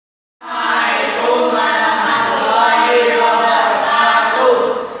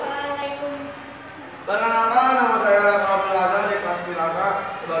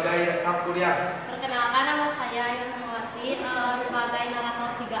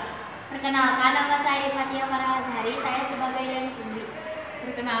Perkenalkan, nama saya Fatia Farahazari, saya sebagai Dayang Sumbi.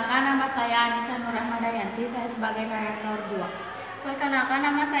 Perkenalkan, nama saya Anissa Nurrahmadayanti, saya sebagai narator 2. Perkenalkan,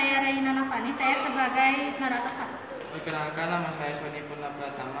 nama saya Raina Novani, saya sebagai narator 1. Perkenalkan, nama saya Sony Purna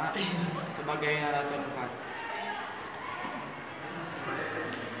Pratama sebagai narator 4.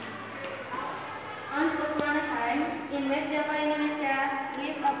 Once upon a time, in West Java, Indonesia,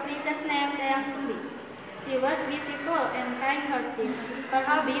 lived a princess named Dayang Sumbi. She was beautiful and kind-hearted. Her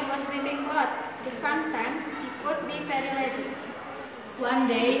hobby was weaving cloth, but sometimes she could be very lazy.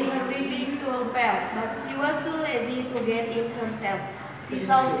 One day, her weaving tool fell, but she was too lazy to get it herself. She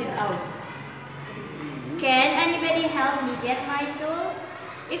sold it out. Can anybody help me get my tool?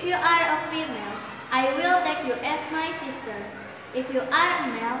 If you are a female, I will take you as my sister. If you are a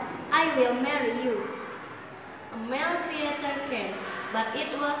male, I will marry you. A male creator came, but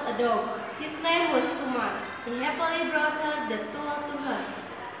it was a dog. His name was Tumar. He happily brought her the tool to her.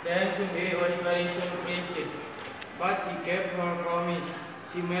 Dayang Sumbi was very soon pleased, but she kept her promise.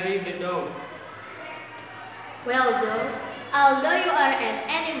 She married the dog. Well, though, although you are an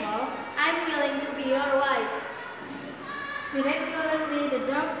animal, I'm willing to be your wife. Miraculously, the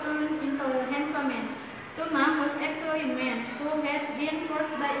dog turned into a handsome man. Tumang was actually a man who had been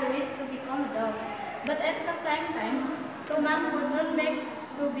forced by a witch to become a dog. But at certain times, Tumang would turn back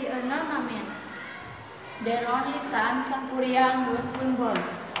to be a normal man. Their only son, Sangkuriang, was soon born,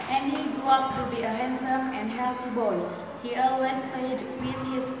 and he grew up to be a handsome and healthy boy. He always played with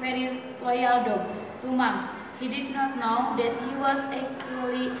his very loyal dog, Tumang. He did not know that he was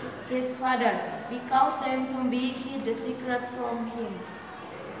actually his father, because Dayang Sumbi hid the secret from him.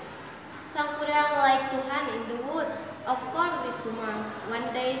 Sangkuriang liked to hunt in the wood, of course with Tumang.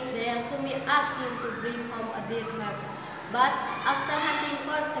 One day, Dayang Sumbi asked him to bring home a deer herd. But after hunting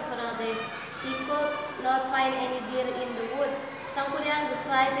for several days, he could not find any deer in the wood. Sangkuriang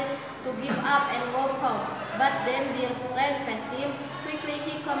decided to give up and walk home. But then deer ran past him. Quickly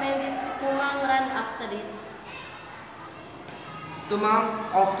he commanded Tumang run after it.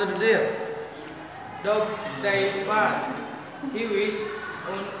 Tumang after the deer. Dog stays apart. He was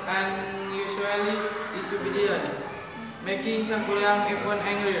unusually disobedient, making Sangkuriang even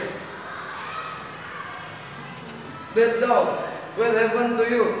angrier. Bad dog, what happened to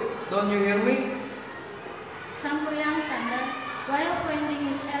you? Don't you hear me? Sangkuriang thundered while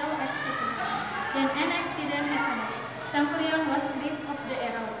pointing his arrow at Situmang. Then an accident happened. Sangkuriang was stripped of the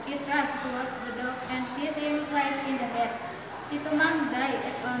arrow. It rushed towards the dog and hit him right in the head. Situmang died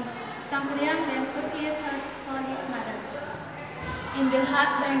at once. Sangkuriang then took his heart for his mother. In the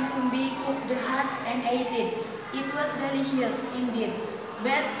hut, Dayang Sumbi cooked the heart and ate it. It was delicious indeed.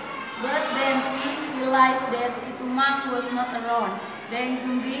 But then she realized that Situmang was not around. Dayang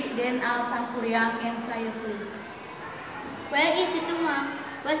Sumbi then asked Sangkuriang anxiously, Where is Situmang?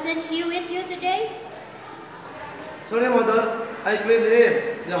 Wasn't he with you today? Sorry, mother, I killed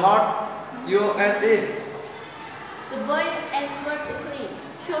him. The heart you ate is. The boy answered easily,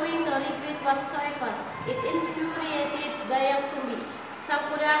 showing no regret whatsoever. It infuriated Dayang Sumbi.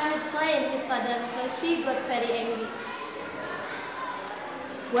 Sangkuriang had slain his father, so she got very angry.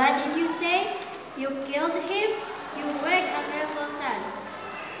 What did you say? You killed him? You wrecked ungrateful son.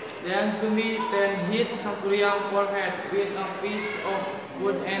 Dayang Sumbi then hit Sangkuriang's forehead with a piece of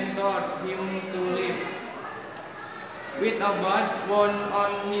wood and taught him to live. With a bad wound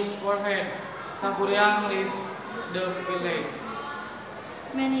on his forehead, Sangkuriang left the village.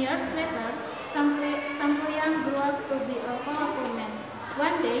 Many years later, Sangkuriang grew up to be a powerful man.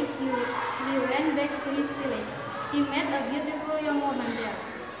 One day, he went back to his village. He met a beautiful young woman there,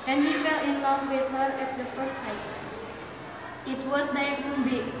 and he fell in love with her at the first sight. It was Dayang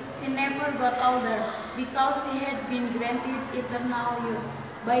Sumbi. She never got older because she had been granted eternal youth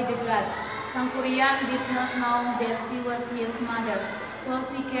by the gods. Sangkuriang did not know that she was his mother, so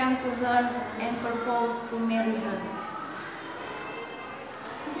she came to her and proposed to marry her.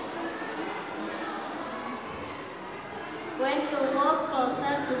 When he walked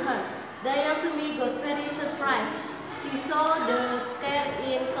closer to her, Dayang Sumbi got very surprised. She saw the scar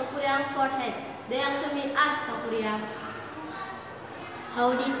in Sangkuriang's forehead. Dayang Sumbi asked Sangkuriang,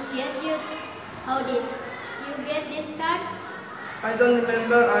 How did you get these scars? I don't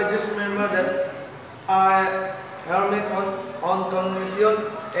remember, I just remember that I hermit on Confucius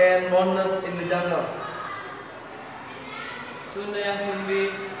and wandered in the jungle. Soon Dayang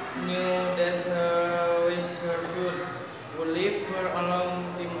Sumbi knew that her food would leave her alone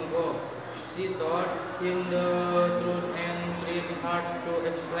time ago. She told him the truth and tried hard to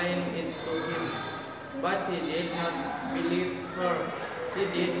explain it to him, but he did not believe her. She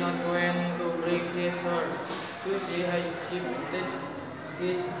did not want to break his heart, so she hesitated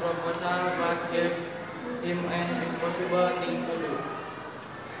his proposal but gave him an impossible thing to do.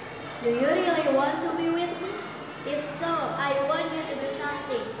 Do you really want to be with me? If so, I want you to do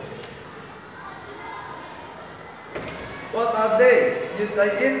something. What are they? You say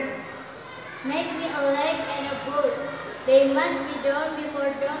it? Make me a leg and a boat. They must be done before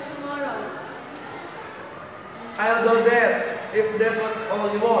dawn tomorrow. I'll do that, if that's what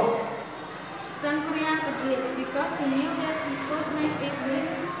all you want. Sangkuriang agreed because he knew that he could make it with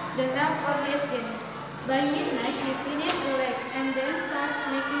the help of his genius. By midnight, he finished the leg and then started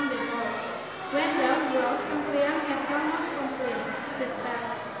making the boat. When dawn broke, Sangkuriang had almost completed the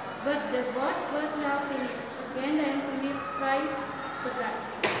task, but the boat was now finished. Again, the Sumi cried to God.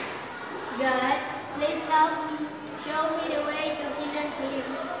 God, please help me. Show me the way to hinder him.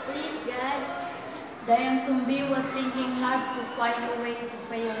 Please, God. Dayang Sumbi was thinking hard to find a way to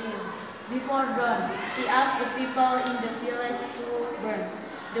fail him. Before dawn, she asked the people in the village to burn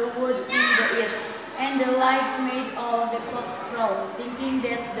the wood in the east, and the light made all the cocks crow, thinking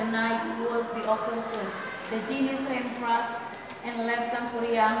that the night would be over soon. The genius ran fast and left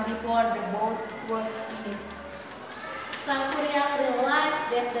Sangkuriang before the boat was finished. Sangkuriang realized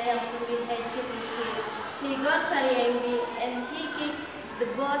that Dayang Sumi had cheated him. He got very angry and he kicked the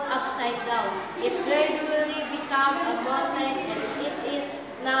boat upside down. It gradually became a mountain and it is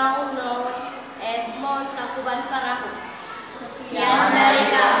now known as Mount Tangkuban Parahu. Sekian dari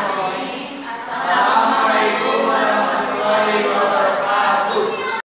kami.